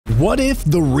What if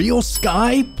the real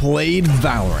Skye played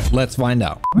Valorant? Let's find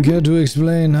out. Care to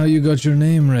explain how you got your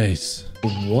name, Race?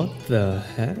 What the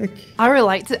heck? I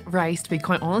relate to Race, to be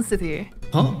quite honest with you.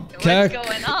 Huh? What's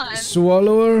going on?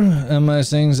 Swallower? Am I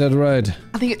saying that right?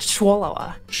 I think it's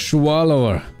Swallower.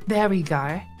 Swallower. There we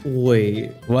go.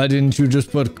 Wait. Why didn't you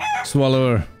just put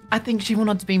Swallower? I think she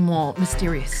wanted to be more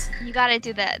mysterious. You gotta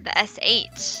do the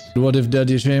SH. What if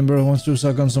Daddy Chamber wants to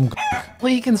suck on some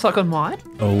Well, you can suck on mine.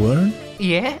 Oh, word?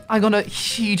 Yeah, I got a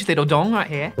huge little dong right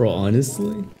here. Bro,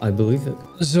 honestly, I believe it.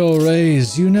 So,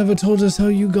 Race, you never told us how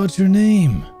you got your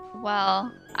name.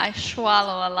 Well, I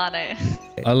swallow a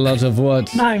lot of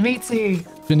what? No, me too.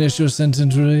 Finish your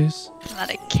sentence, Race.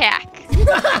 cack.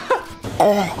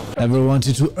 Ever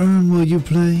wanted to earn while you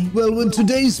play? Well, with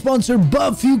today's sponsor,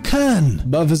 Buff, you can.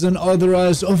 Buff is an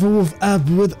authorized Overwolf app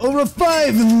with over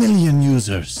 5 million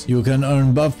users. You can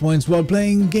earn Buff points while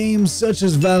playing games such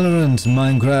as Valorant,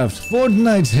 Minecraft,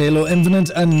 Fortnite, Halo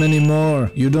Infinite, and many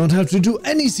more. You don't have to do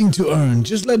anything to earn.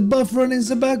 Just let Buff run in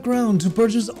the background to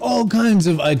purchase all kinds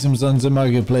of items on the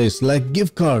marketplace, like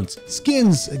gift cards,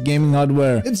 skins, gaming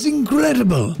hardware. It's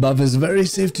incredible. Buff is very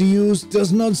safe to use,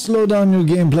 does not slow down your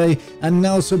gameplay, and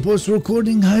now supports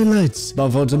recording highlights.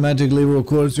 Buff automatically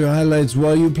records your highlights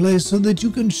while you play so that you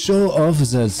can show off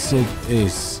that sick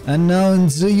ace. And now in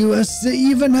the US, they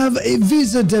even have a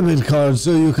Visa debit card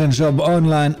so you can shop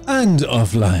online and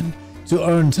offline to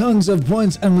earn tons of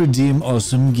points and redeem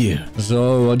awesome gear.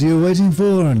 So what are you waiting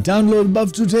for? Download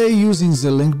Buff today using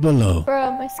the link below.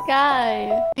 Bro, my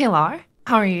Skye. Hello,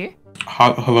 how are you?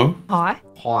 Hello? Hi.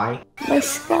 Hi. My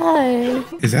Skye.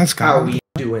 Is that Skye? How are we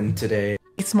doing today?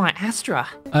 It's my Astra.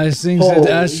 I think that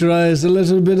Astra is a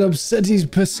little bit upsetty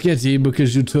Pescetti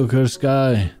because you took her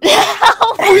Skye.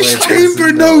 Oh,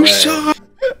 Chamber, no shot!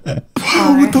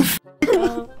 What the f?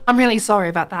 I'm really sorry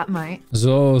about that, mate.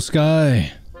 So,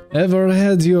 Skye, ever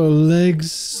had your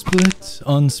legs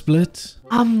unsplit?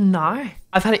 No.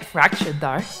 I've had it fractured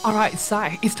though. Alright, so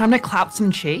it's time to clap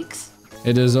some cheeks.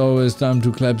 It is always time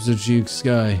to clap the cheeks,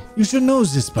 Skye. You should know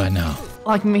this by now.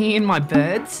 Like me and my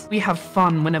birds, we have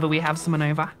fun whenever we have someone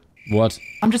over. What?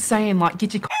 I'm just saying, like,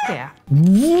 get your out.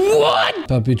 What?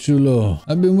 Papi Chulo,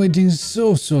 I've been waiting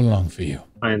so long for you.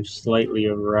 I am slightly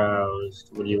aroused.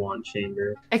 What do you want,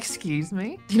 Chamber? Excuse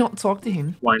me? Do you not talk to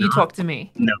him? Why You not? talk to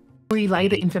me? No. Relay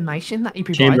the information that he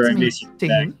Chamber, provides I me miss you. to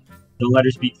him. Don't let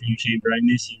her speak for you, Chamber. I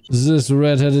miss you. This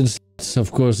red-headed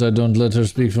of course I don't let her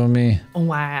speak for me.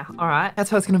 Wow. Alright, that's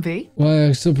how it's gonna be? Why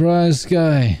a surprise,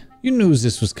 Skye? You knew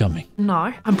this was coming.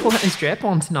 No, I'm pulling this drip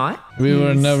on tonight. We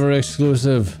were Yes. never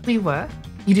exclusive. We were.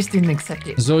 You just didn't accept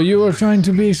it. So you were trying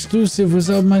to be exclusive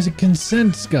without my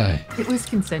consent, Skye. It was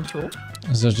consensual.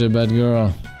 Such a bad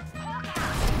girl.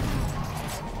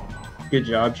 Good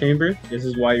job, Chamber. This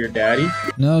is why you're daddy.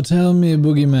 Now tell me,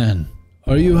 Boogeyman,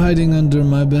 are you hiding under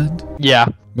my bed? Yeah.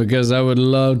 Because I would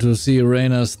love to see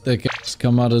Reyna's thick ass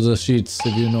come out of the sheets,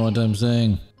 if you know what I'm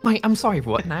saying. Wait, I'm sorry,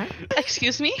 what now?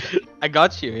 Excuse me? I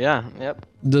got you, yeah. Yep.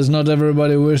 Does not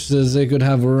everybody wish that they could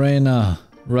have Reyna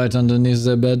right underneath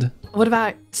their bed? What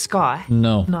about Skye?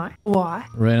 No. No. Why?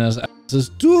 Reyna's ass is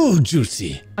too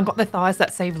juicy. I got the thighs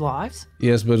that save lives.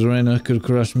 Yes, but Reyna could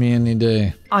crush me any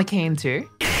day. I can too.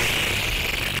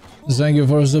 Thank you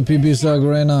for the PP suck,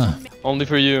 Reyna. Only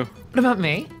for you. What about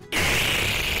me?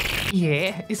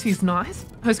 Yeah, this is nice.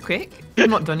 That was quick. I'm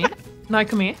not done yet. No,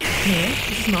 come here. Yeah,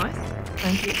 this is nice.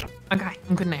 Thank you. Okay,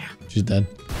 I'm good now. She's dead.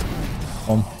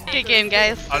 Good game,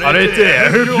 guys. Alright, I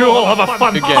hope you all have a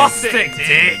fantastic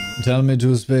day. Tell me,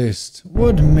 Toothpaste,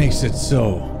 what makes it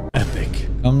so epic?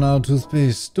 Come now,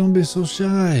 Toothpaste, don't be so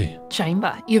shy.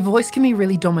 Chamber, your voice can be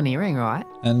really domineering, right?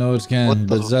 I know it can,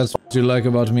 but that's what you like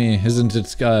about me, isn't it,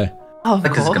 Skye? Oh, of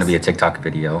Like this is course. gonna be a TikTok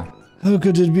video. How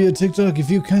could it be a TikTok if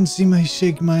you can't see my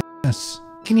shake my ass?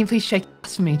 Can you please shake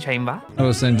ass for me, Chamber? I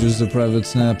will send you the private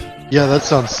snap. Yeah, that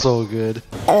sounds so good.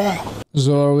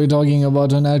 So are we talking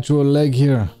about an actual leg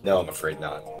here? No, I'm afraid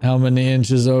not. How many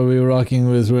inches are we rocking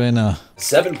with Reyna?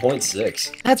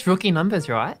 7.6. That's rookie numbers,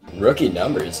 right? Rookie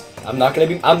numbers. I'm not gonna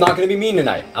be mean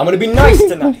tonight. I'm gonna be nice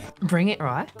tonight. Bring it,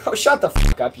 right? Oh, shut the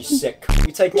fuck up, you sick.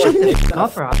 You take more than Fuck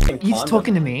off, right? You just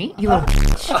talking to me? You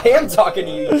little I am talking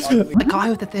to you. The guy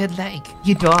with the third leg.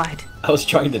 You died. I was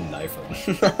trying to knife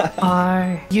him.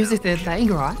 Oh, use the third leg,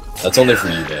 right? That's only for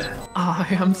you, man. Oh,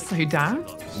 I'm so down.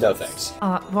 No thanks.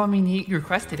 Well, I mean, you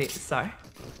requested it, so.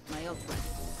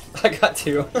 I got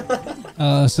two.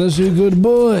 Such a good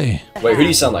boy. Wait, who do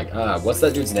you sound like? What's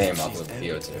that dude's name off of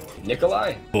VO2?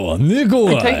 Nikolai? Oh,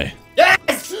 Nikolai. Okay.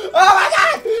 Yes! Oh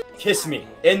my god! Kiss me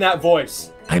in that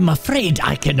voice. I'm afraid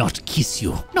I cannot kiss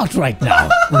you. Not right now,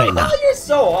 Reyna. You're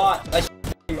so hot. That's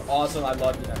awesome. I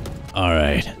love you.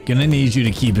 Alright, gonna need you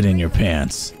to keep it in your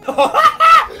pants.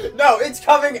 No, it's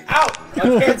coming out.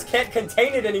 My pants can't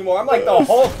contain it anymore. I'm like the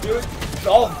Hulk, dude.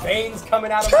 All veins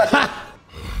coming out of my.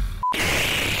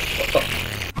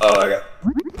 Oh my god.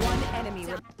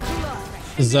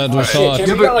 Is that what shit, thought?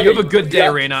 You have a good day,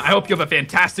 Reina. I hope you have a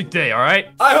fantastic day, alright?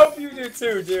 I hope you do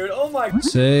too, dude. Oh my.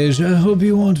 Sage, I hope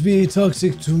you won't be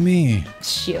toxic to me.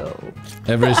 Yo.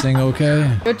 Everything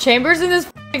okay? Yo, Chamber's in this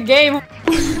f***ing game.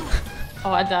 Oh,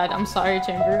 I died. I'm sorry,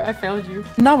 Chamber. I failed you.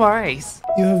 No worries.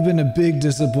 You have been a big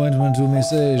disappointment to me,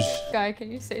 Sage. Skye,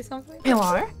 can you say something?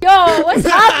 Hello? Yo, what's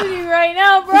happening right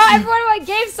now, bro? Everyone in my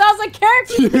game sounds like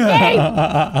characters in the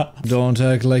game. Don't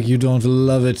act like you don't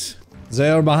love it. They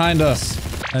are behind us,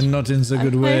 and not in the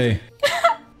good way.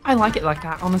 I like it like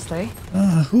that, honestly.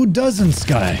 Who doesn't,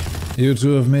 Skye? You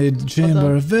two have made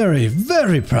Chamber very,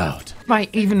 very proud. Wait,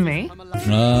 even me?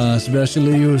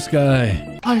 Especially you,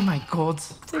 Skye. Oh my god.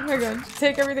 Take my gun.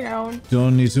 Take everything I own.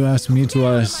 Don't need to ask me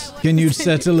twice. Can you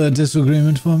settle a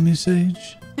disagreement for me,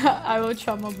 Sage? I will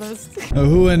try my best.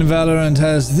 Who in Valorant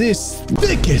has this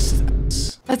thickest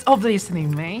ass? That's obviously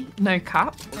me. No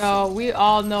cap. Yo, we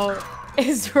all know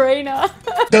it's Reina.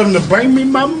 Tell them to bring me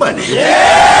my money.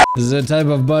 This is the type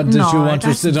of butt that No, you want to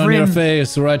that's sit on your grim.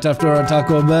 face right after a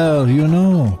Taco Bell, you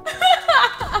know.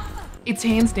 It's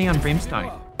hands down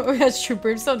Brimstone. Oh, that's true.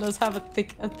 Brimstone does have a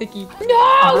thickie.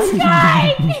 No,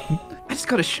 Skye! I just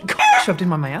got shoved in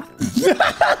my mouth.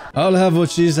 I'll have what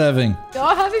she's having.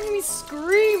 Y'all having me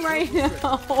scream right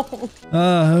now.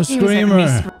 A He was having me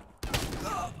screamer.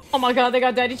 Oh my god, they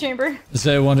got Daddy Chamber.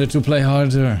 They wanted to play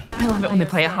harder. I love it when they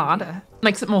play it harder.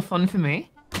 Makes it more fun for me.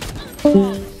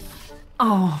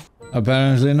 Oh,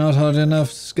 Apparently not hard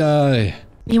enough, Skye.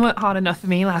 you weren't hard enough for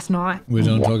me last night. We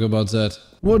don't talk about that.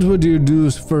 What would you do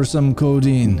for some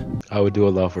codeine? I would do a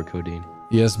lot for codeine.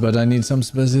 Yes, but I need some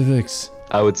specifics.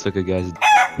 I would suck a guy's.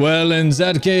 Well, in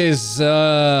that case,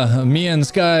 me and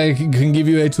Skye can give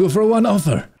you a 2-for-1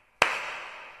 offer.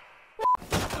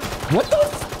 What the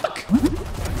fuck?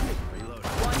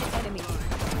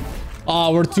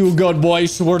 Oh, we're too good,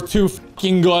 boys. We're too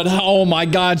fucking good. Oh my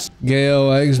god.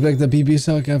 Gayo, I expect the PP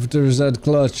suck after that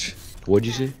clutch. What'd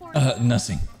you say?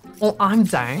 Nothing. Well, I'm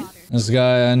down.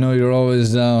 Skye, I know you're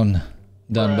always down.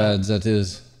 Down bad, that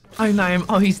is. Oh no,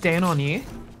 oh, he's down on you.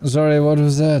 Sorry, what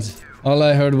was that? All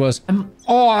I heard was,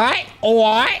 alright,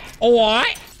 alright,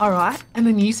 alright. Alright, and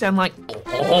then you sound like,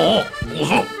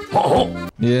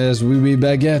 Yes, wee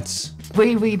baguettes.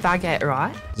 wee baguette,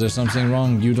 right? Is there something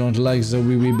wrong? You don't like the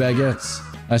wee baguettes.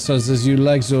 I saw that you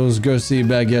like those girthy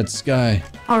baguettes, Skye.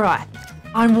 Alright,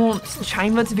 I want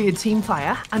Chamber to be a team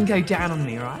player and go down on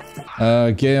me, right?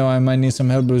 Gayo, I might need some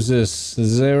help with this.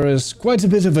 There is quite a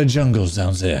bit of a jungle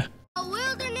down there. A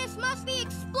wilderness must be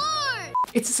explored.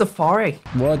 It's a safari.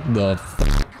 What the f-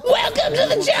 Welcome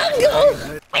to the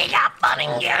jungle. We got fun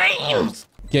and games.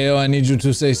 Gayo, I need you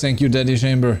to say thank you, Daddy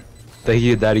Chamber. Thank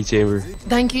you, Daddy Chamber.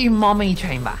 Thank you, Mommy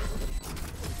Chamber.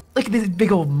 Look at these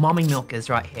big old mommy milkers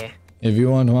right here. If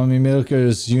you want mommy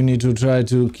milkers, you need to try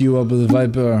to queue up with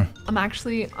Viper. I'm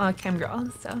actually a cam girl,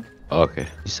 so. Okay,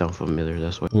 you sound familiar.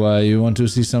 That's why. Why, you want to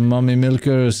see some mommy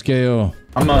milkers, Gayo?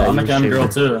 I'm a cam girl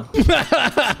too.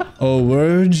 Oh,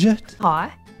 word yet?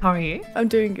 Hi, how are you? I'm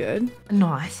doing good.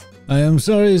 Nice. I am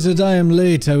sorry that I am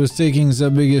late. I was taking the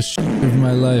biggest shit of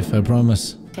my life, I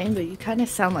promise. Chamber, you kind of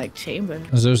sound like Chamber.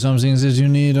 Is there something that you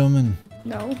need, Omen?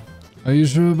 No. Are you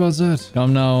sure about that?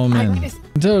 Come now, Omen.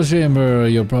 Tell Chamber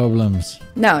your problems.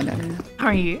 No. How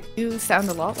are you? You sound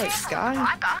a lot like Skye.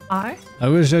 Hi. I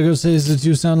wish I could say that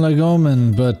you sound like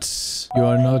Omen, but you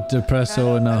are not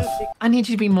depresso enough. I need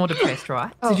you to be more depressed,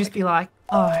 right? So Oh. just be like,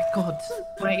 oh god,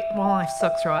 wait, my life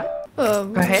sucks, right?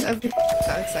 Go ahead. Everything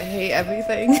sucks. I hate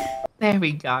everything. There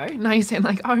we go. Now you sound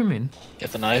like Omen.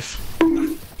 Get the knife.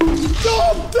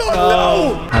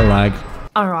 I like.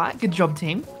 Alright, good job,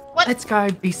 team. Let's go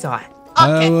B-side.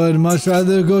 I would much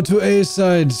rather go to A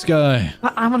side, Skye.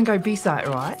 But I want to go B-side,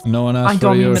 right? No one I asked for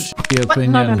dom your in the- shitty What?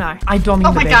 opinion. No. I dom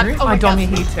in the bedroom. I dom you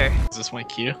here too. Is this my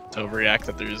cue to overreact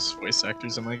that there's voice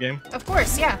actors in my game? Of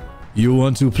course, yeah. You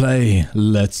want to play?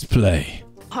 Let's play.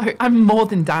 Oh, I'm more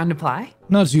than down to play.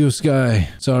 Not you, Skye.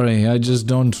 Sorry, I just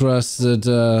don't trust that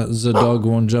the dog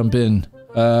won't jump in.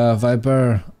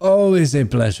 Viper, always a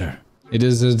pleasure. It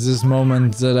is at this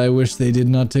moment that I wish they did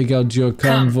not take out your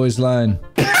calm voice line.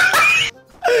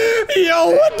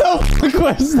 Yo, what the fuck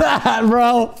was that,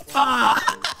 bro?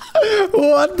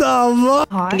 What the fuck?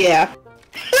 Hi. Yeah.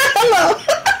 Hello.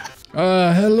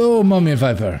 Hello, Mommy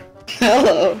Viper.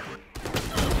 Hello.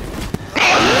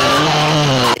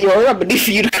 You're up beneath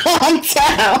you to calm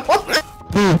down.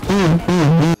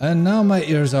 And now my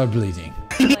ears are bleeding.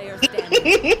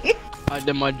 I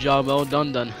did my job. Well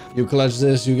done. You clutch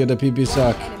this, you get a PP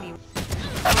sock.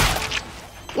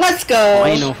 Let's go.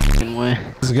 Ain't no fucking way.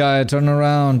 This guy, turn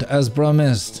around, as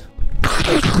promised.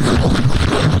 I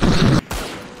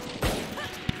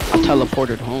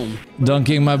teleported home.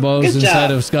 Dunking my balls Good inside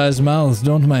job. of Skye's mouth,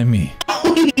 don't mind me.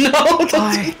 No, that's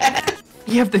bad.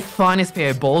 You have the finest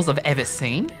pair of balls I've ever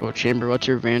seen. Oh, Chamber, what's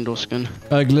your Vandal skin?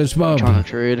 Glitch Bob. Trying to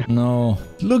trade. No.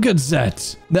 Look at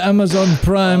that. The Amazon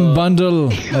Prime bundle.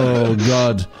 Oh,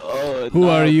 God. Who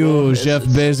are you, Jeff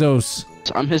Bezos?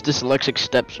 I'm his dyslexic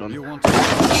stepson.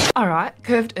 Alright,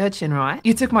 curved urchin, right?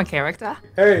 You took my character.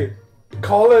 Hey,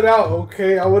 call it out,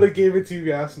 okay? I would have gave it to you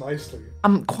guys nicely.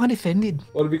 I'm quite offended.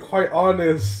 Well, to be quite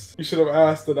honest, you should have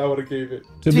asked and I would have gave it.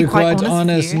 To be quite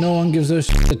honest, no one gives a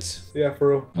shit. Yeah, for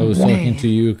real. I was talking to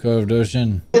you, Curved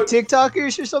Ocean.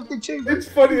 TikTokers or something, Chamber? It's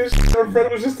funny as shit. Our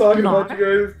friend was just talking about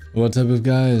you guys. What type of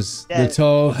guys? The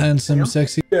tall, handsome,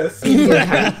 sexy. Yes.